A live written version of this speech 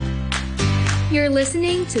You're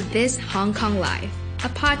listening to This Hong Kong Live, a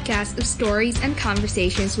podcast of stories and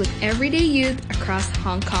conversations with everyday youth across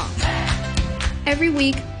Hong Kong. Every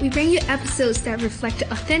week, we bring you episodes that reflect the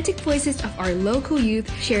authentic voices of our local youth,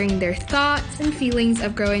 sharing their thoughts and feelings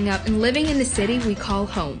of growing up and living in the city we call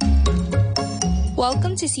home.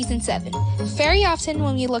 Welcome to Season 7. Very often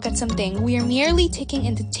when we look at something, we are merely taking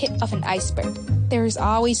in the tip of an iceberg. There is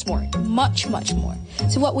always more, much more,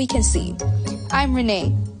 to what we can see. I'm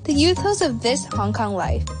Renee, the youth host of This Hong Kong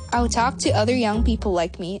Life. I'll talk to other young people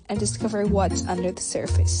like me and discover what's under the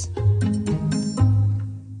surface.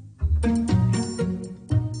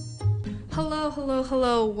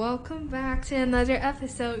 Hello. Welcome back to another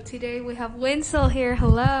episode. Today we have Wincel here.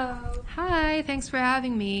 Hello. Hi, thanks for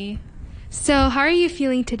having me. So, how are you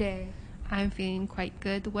feeling today? I'm feeling quite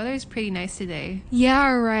good. The weather is pretty nice today.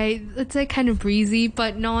 Yeah, right. It's like kind of breezy,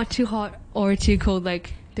 but not too hot or too cold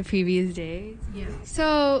like the previous days. Yeah.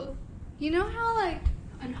 So, you know how like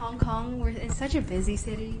in Hong Kong we're in such a busy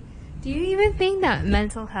city? Do you even think that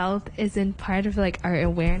mental health isn't part of like our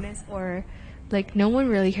awareness, or like no one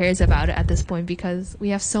really cares about it at this point because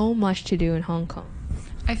we have so much to do in Hong Kong?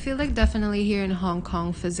 I feel like definitely here in Hong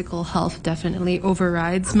Kong, physical health definitely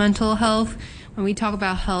overrides mental health. When we talk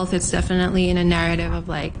about health, it's definitely in a narrative of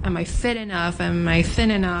like, am I fit enough? Am I thin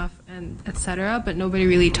enough? And etc. But nobody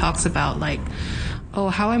really talks about like, oh,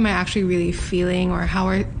 how am I actually really feeling, or how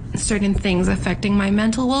are certain things affecting my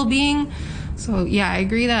mental well-being? So yeah, I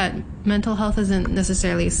agree that mental health isn't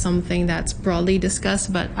necessarily something that's broadly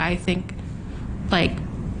discussed, but I think like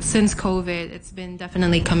since COVID, it's been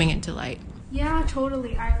definitely coming into light. Yeah,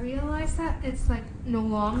 totally. I realized that it's like no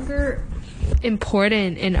longer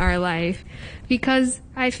important in our life because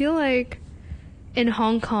I feel like in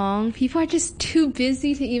Hong Kong, people are just too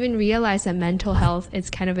busy to even realize that mental health is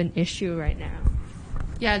kind of an issue right now.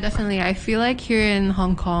 Yeah, definitely. I feel like here in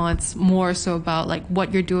Hong Kong, it's more so about like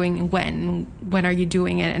what you're doing and when are you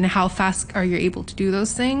doing it, and how fast are you able to do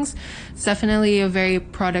those things. It's definitely a very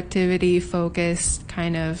productivity focused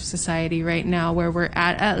kind of society right now where we're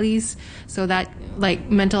at least. So that like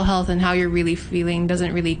mental health and how you're really feeling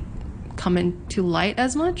doesn't really come into light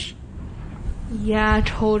as much. Yeah,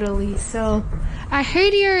 totally. So I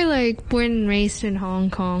heard you're like born and raised in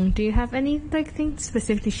Hong Kong. Do you have any like things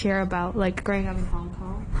specific to share about like growing up in Hong Kong?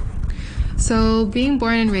 So being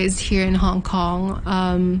born and raised here in Hong Kong,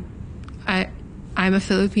 I'm a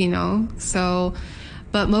Filipino. So,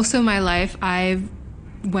 but most of my life I've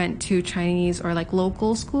went to Chinese or like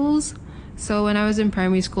local schools. So when I was in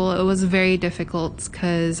primary school, it was very difficult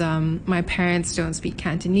because my parents don't speak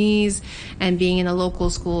Cantonese, and being in a local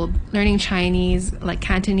school, learning Chinese, like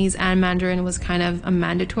Cantonese and Mandarin was kind of a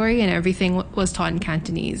mandatory, and everything was taught in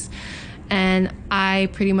Cantonese. And I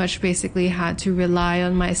pretty much basically had to rely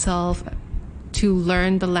on myself to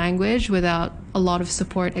learn the language without a lot of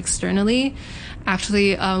support externally.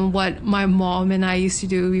 Actually, what my mom and I used to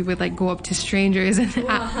do, we would like go up to strangers and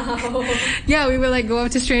we would like go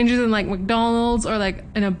up to strangers in like McDonald's or like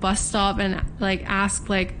in a bus stop and like ask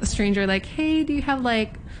like a stranger like, hey, do you have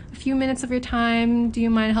like a few minutes of your time? Do you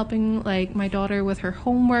mind helping like my daughter with her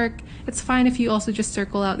homework? It's fine if you also just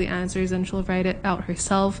circle out the answers and she'll write it out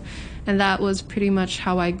herself. And that was pretty much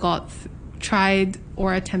how I tried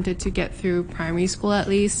or attempted to get through primary school at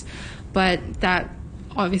least. But that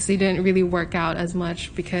obviously didn't really work out as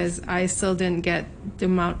much because I still didn't get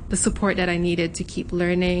the support that I needed to keep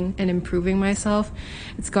learning and improving myself.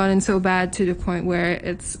 It's gotten so bad to the point where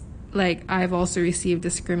it's like I've also received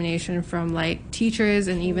discrimination from like teachers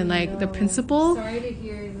and even like the principal. Sorry to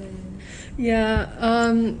hear this.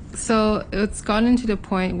 Yeah, so it's gotten to the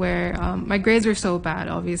point where my grades were so bad,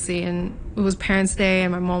 obviously, and it was Parents' Day,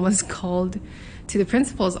 and my mom was called to the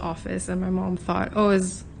principal's office, and my mom thought, oh,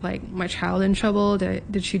 is like my child in trouble?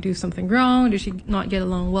 Did she do something wrong? Did she not get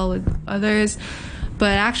along well with others?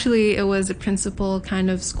 But actually, it was a principal kind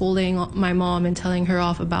of scolding my mom and telling her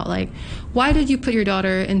off about like, why did you put your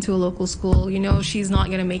daughter into a local school? You know, she's not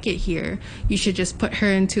going to make it here. You should just put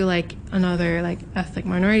her into like another like ethnic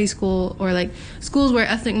minority school or like schools where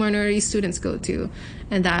ethnic minority students go to.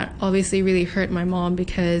 And that obviously really hurt my mom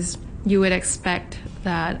because you would expect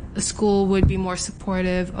that a school would be more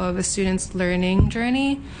supportive of a student's learning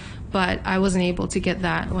journey. But I wasn't able to get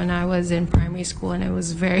that when I was in primary school, and it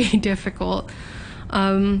was very difficult.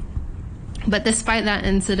 But despite that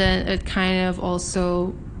incident, it kind of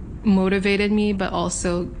also motivated me, but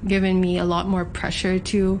also given me a lot more pressure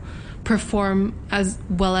to perform as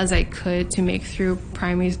well as I could to make through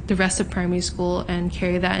the rest of primary school and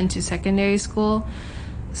carry that into secondary school.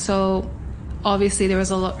 So obviously there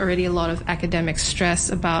was already a lot of academic stress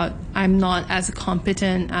about I'm not as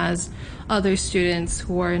competent as other students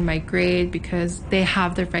who are in my grade because they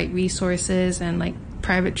have the right resources and like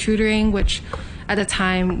private tutoring, which at the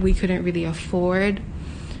time we couldn't really afford.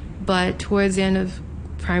 But towards the end of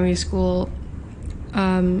primary school,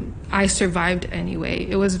 I survived anyway.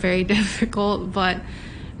 It was very difficult, but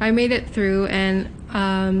I made it through, and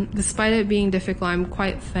despite it being difficult, I'm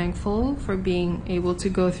quite thankful for being able to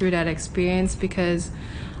go through that experience because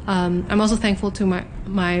I'm also thankful to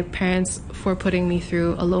my parents for putting me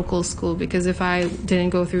through a local school, because if I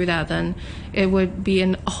didn't go through that, then it would be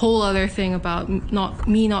a whole other thing about not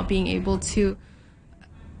being able to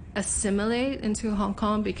assimilate into Hong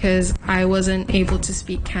Kong because I wasn't able to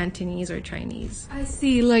speak Cantonese or Chinese. I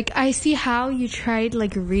see how you tried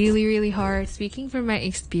like really, really hard. Speaking from my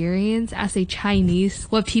experience as a Chinese,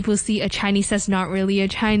 what people see a Chinese that's not really a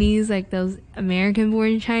Chinese, like those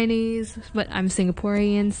American-born Chinese, but I'm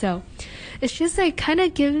Singaporean, so it's just like kind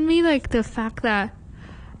of giving me like the fact that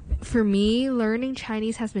for me, learning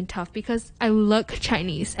Chinese has been tough because I look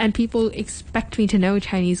Chinese and people expect me to know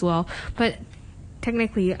Chinese well, but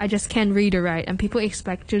technically I just can't read or write, and people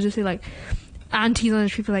expect to just say like aunties on the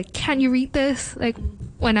street like, can you read this? Like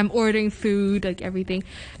when I'm ordering food, like everything.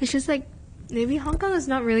 It's just like maybe Hong Kong is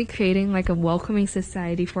not really creating like a welcoming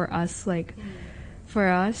society for us, like for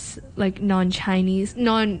us like non-Chinese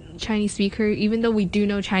speaker, even though we do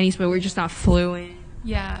know Chinese but we're just not fluent.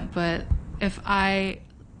 Yeah, but if I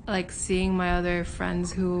like seeing my other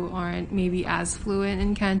friends who aren't maybe as fluent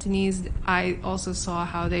in Cantonese, I also saw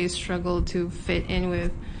how they sometimes struggle to fit in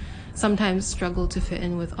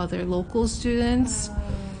with other local students.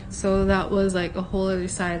 So that was like a whole other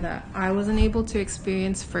side that I wasn't able to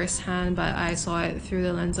experience firsthand, but I saw it through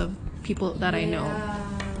the lens of people that I know.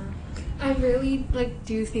 I really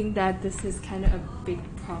do think that this is kind of a big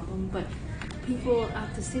problem, but people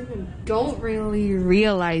at the same time don't really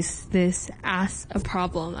realize this as a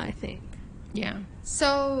problem, I think. Yeah.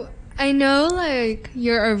 So I know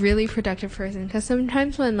you're a really productive person, because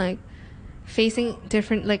sometimes when facing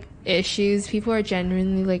different issues, people are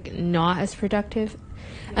genuinely not as productive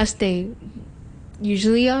as they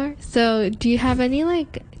usually are. So do you have any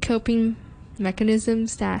coping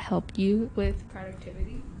mechanisms that help you with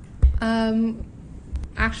productivity?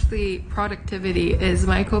 Actually, productivity is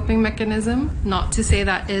my coping mechanism. Not to say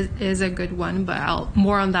that is a good one, but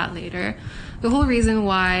more on that later. The whole reason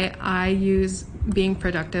why I use being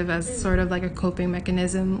productive as sort of like a coping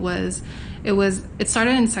mechanism was it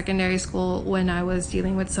started in secondary school when I was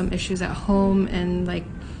dealing with some issues at home, and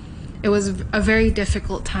it was a very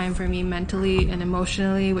difficult time for me mentally and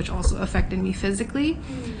emotionally, which also affected me physically.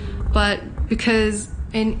 But because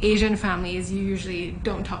in Asian families, you usually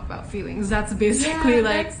don't talk about feelings. That's basically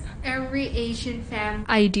that's every Asian family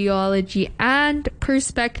ideology and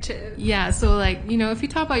perspective. Yeah, so if you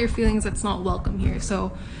talk about your feelings, that's not welcome here.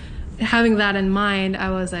 So having that in mind,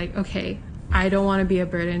 I was like, okay, I don't want to be a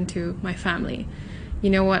burden to my family. You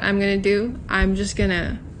know what I'm going to do? I'm just going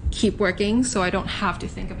to keep working so I don't have to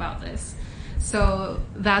think about this. So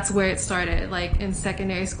that's where it started. In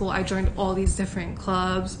secondary school, I joined all these different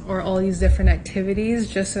clubs or all these different activities.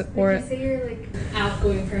 Would you say you're an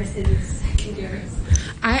outgoing person in secondary school?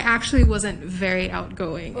 I actually wasn't very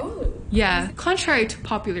outgoing. Oh. Yeah. Contrary to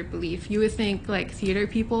popular belief, you would think theater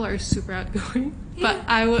people are super outgoing. Yeah.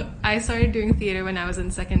 But I started doing theater when I was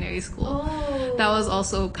in secondary school. Oh. That was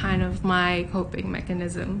also kind of my coping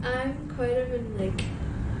mechanism. I'm quite of an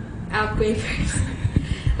outgoing person.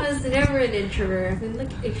 I was never an introvert. I've been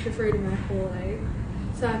extroverted my whole life.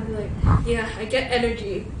 So I'm I get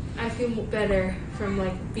energy. I feel better from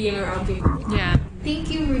being around people. Yeah. Thank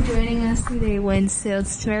you for joining us today, Wincel.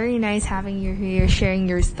 It's very nice having you here, sharing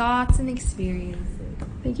your thoughts and experiences.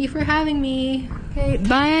 Thank you for having me. Okay,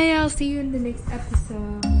 bye. I'll see you in the next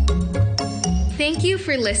episode. Thank you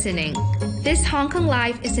for listening. This Hong Kong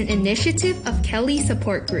Live is an initiative of Kelly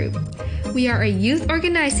Support Group. We are a youth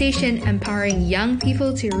organization empowering young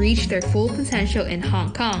people to reach their full potential in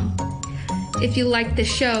Hong Kong. If you like the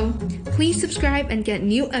show, please subscribe and get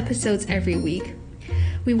new episodes every week.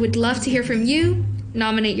 We would love to hear from you.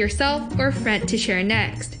 Nominate yourself or a friend to share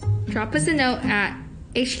next. Drop us a note at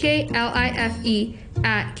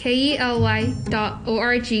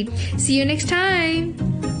hklife@kely.org. See you next time!